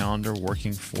have a calendar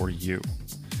working for you.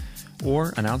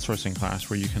 Or an outsourcing class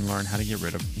where you can learn how to get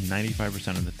rid of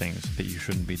 95% of the things that you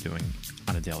shouldn't be doing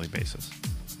on a daily basis.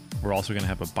 We're also going to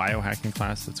have a biohacking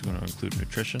class that's going to include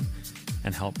nutrition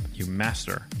and help you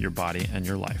master your body and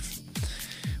your life.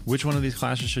 Which one of these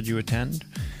classes should you attend?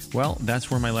 Well, that's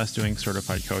where my Less Doing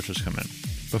certified coaches come in.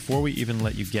 Before we even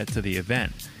let you get to the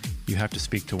event, you have to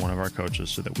speak to one of our coaches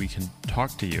so that we can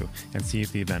talk to you and see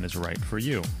if the event is right for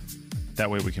you. That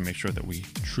way we can make sure that we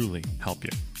truly help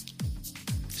you.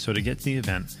 So to get to the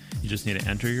event, you just need to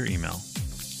enter your email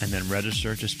and then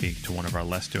register to speak to one of our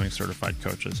Less Doing certified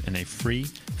coaches in a free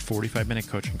 45-minute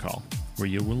coaching call where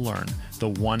you will learn the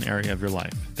one area of your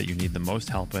life that you need the most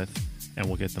help with and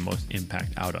will get the most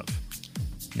impact out of.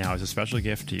 Now, as a special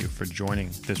gift to you for joining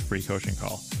this free coaching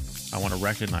call, I want to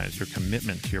recognize your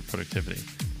commitment to your productivity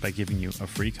by giving you a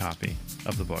free copy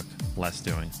of the book, Less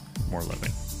Doing, More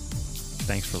Living.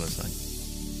 Thanks for listening.